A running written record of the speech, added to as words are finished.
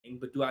happening.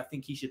 But do I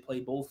think he should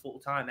play both full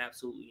time?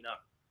 Absolutely not.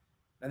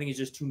 I think it's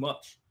just too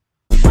much.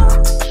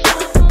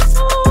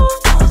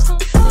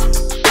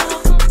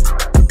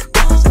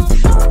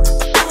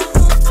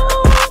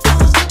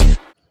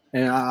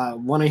 And I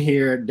want to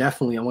hear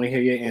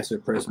your answer,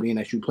 Chris, being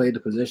that you played the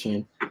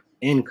position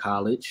in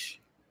college.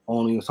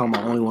 Only talking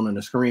about only one on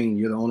the screen.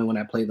 You're the only one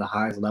that played the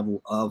highest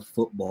level of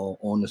football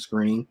on the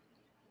screen.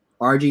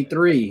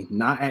 RG3,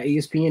 not at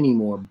ESPN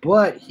anymore,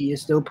 but he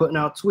is still putting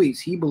out tweets.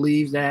 He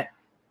believes that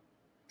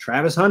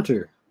Travis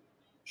Hunter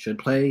should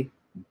play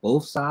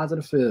both sides of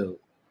the field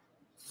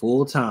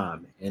full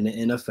time in the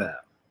NFL.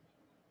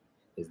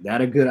 Is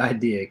that a good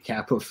idea,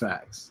 Cap or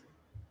facts?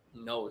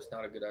 No, it's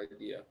not a good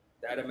idea.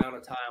 That amount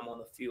of time on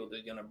the field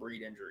is going to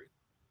breed injury.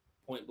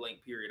 Point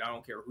blank, period. I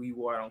don't care who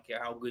you are. I don't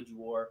care how good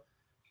you are.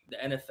 The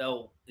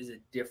NFL is a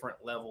different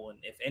level. And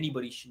if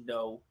anybody should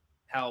know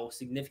how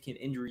significant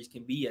injuries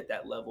can be at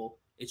that level,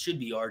 it should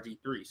be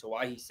RG3. So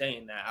why he's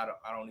saying that,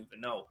 I don't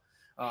even know.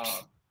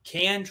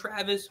 Can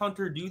Travis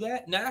Hunter do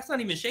that? No, that's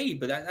not even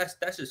shade, but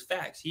that's just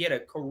facts. He had a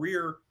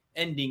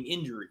career-ending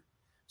injury.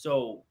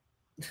 So,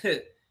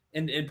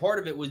 and part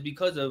of it was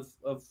because of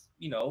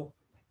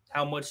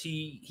how much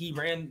he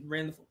ran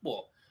the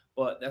football.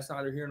 But that's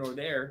neither here nor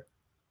there.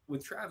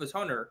 With Travis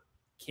Hunter,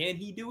 can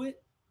he do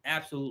it?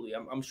 Absolutely.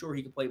 I'm sure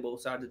he can play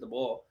both sides of the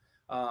ball.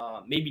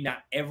 Maybe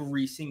not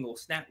every single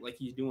snap like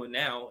he's doing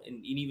now.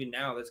 And even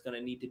now, that's going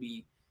to need to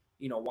be,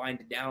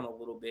 winded down a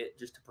little bit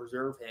just to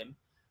preserve him.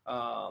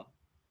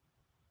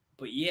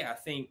 But yeah,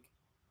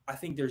 I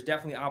think there's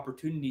definitely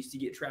opportunities to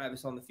get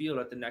Travis on the field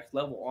at the next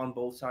level on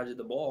both sides of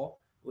the ball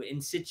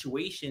in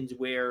situations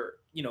where,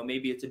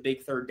 maybe it's a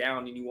big third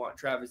down and you want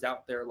Travis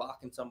out there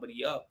locking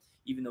somebody up,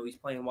 even though he's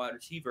playing wide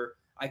receiver.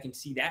 I can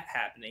see that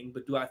happening,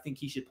 but do I think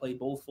he should play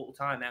both full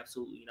time?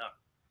 Absolutely not.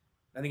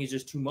 I think it's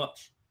just too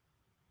much.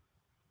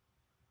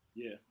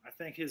 Yeah, I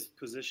think his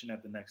position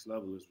at the next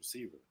level is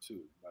receiver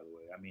too, by the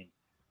way. I mean,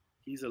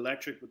 he's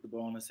electric with the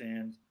ball in his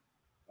hands.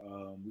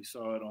 We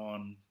saw it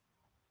on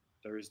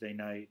Thursday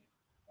night,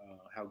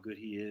 how good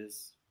he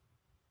is.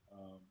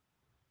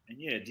 And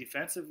yeah,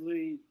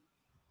 defensively,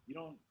 you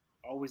don't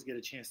always get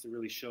a chance to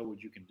really show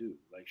what you can do.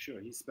 Like, sure,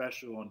 he's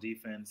special on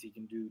defense. He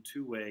can do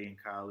two-way in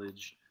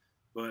college,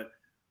 but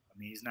I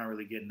mean, he's not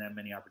really getting that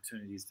many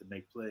opportunities to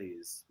make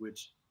plays,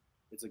 which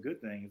it's a good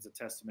thing. It's a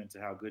testament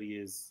to how good he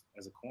is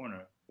as a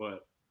corner.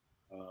 But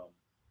I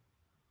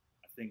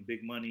think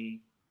big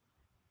money,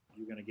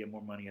 you're going to get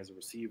more money as a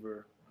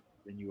receiver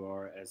than you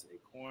are as a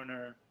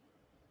corner.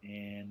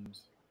 And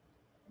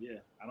yeah,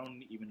 I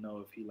don't even know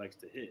if he likes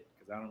to hit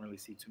because I don't really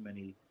see too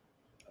many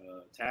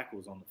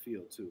tackles on the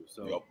field too.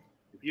 So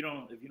if you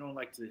don't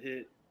like to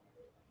hit,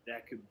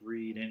 that could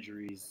breed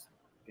injuries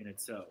in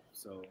itself.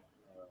 So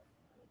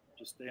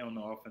just stay on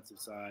the offensive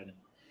side and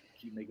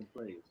keep making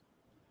plays.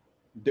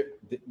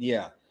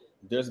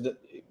 There's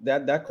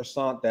that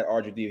croissant that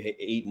RG3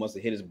 ate must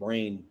have hit his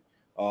brain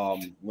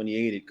when he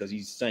ate it because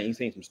he's saying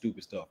some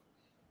stupid stuff.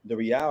 The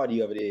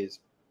reality of it is,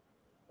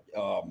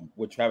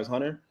 with Travis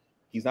Hunter,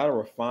 he's not a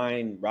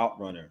refined route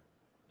runner,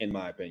 in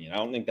my opinion. I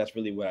don't think that's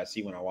really what I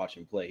see when I watch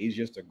him play. He's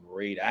just a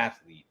great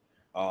athlete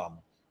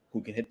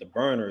who can hit the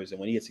burners, and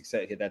when he hits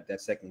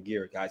that second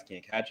gear, guys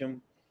can't catch him.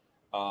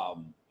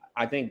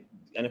 I think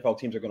NFL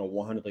teams are going to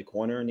want him to play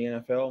corner in the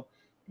NFL,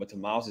 but to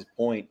Miles's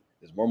point,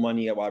 there's more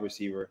money at wide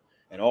receiver,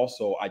 and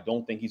also I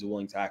don't think he's a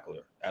willing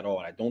tackler at all.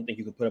 And I don't think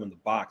you can put him in the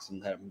box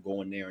and have him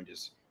go in there and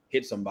just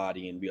hit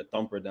somebody and be a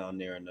thumper down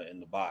there in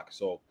the box.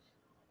 So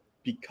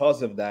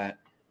because of that,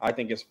 I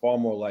think it's far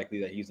more likely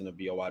that he's going to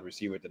be a wide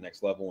receiver at the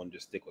next level and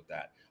just stick with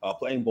that.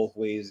 Playing both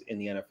ways in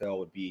the NFL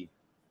would be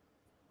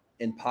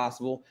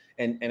impossible.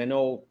 And I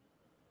know,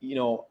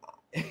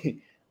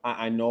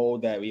 I know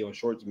that we have a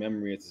short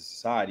memory as a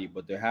society,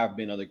 but there have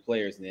been other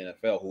players in the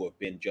NFL who have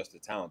been just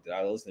as talented.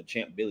 I listened to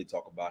Champ Bailey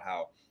talk about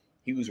how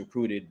he was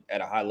recruited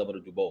at a high level to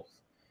do both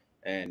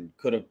and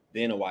could have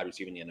been a wide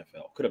receiver in the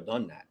NFL, could have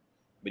done that,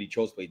 but he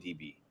chose to play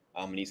DB.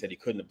 And he said he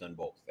couldn't have done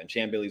both. And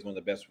Champ Bailey is one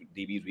of the best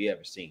DBs we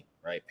ever seen,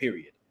 right?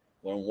 Period.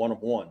 One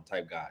of one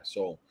type guy.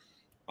 So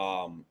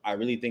I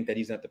really think that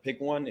he's going to have to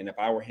pick one. And if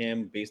I were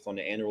him, based on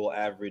the annual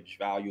average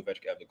value of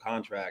the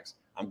contracts,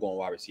 I'm going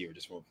wide receiver.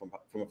 Just from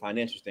a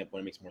financial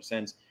standpoint, it makes more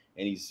sense.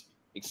 And he's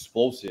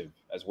explosive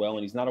as well.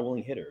 And he's not a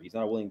willing hitter. He's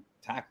not a willing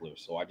tackler.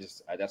 So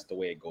that's the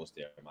way it goes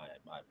there, in my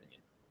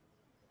opinion.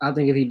 I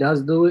think if he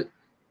does do it,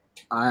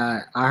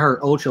 I heard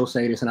Ocho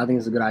say this, and I think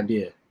it's a good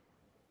idea.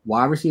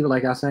 Wide receiver,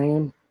 like I was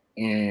saying,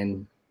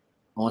 and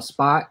on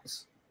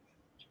spots,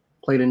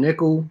 play the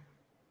nickel,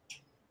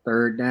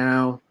 third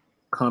down,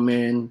 come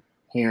in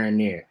here and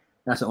there.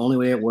 That's the only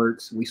way it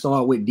works. We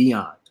saw it with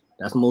Dion.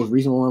 That's the most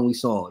recent one we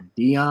saw.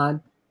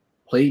 Dion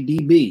played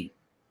DB,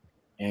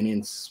 and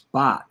in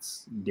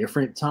spots,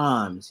 different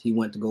times, he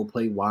went to go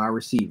play wide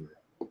receiver.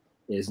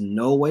 There's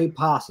no way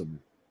possible.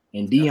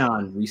 And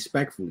Dion,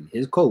 respectfully,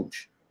 his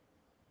coach,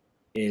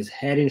 is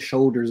head and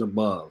shoulders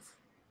above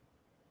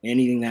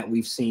anything that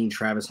we've seen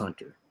Travis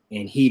Hunter,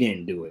 and he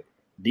didn't do it.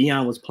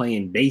 Dion was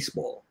playing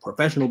baseball,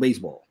 professional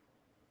baseball,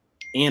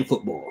 and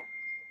football.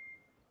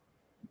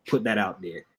 put that out there.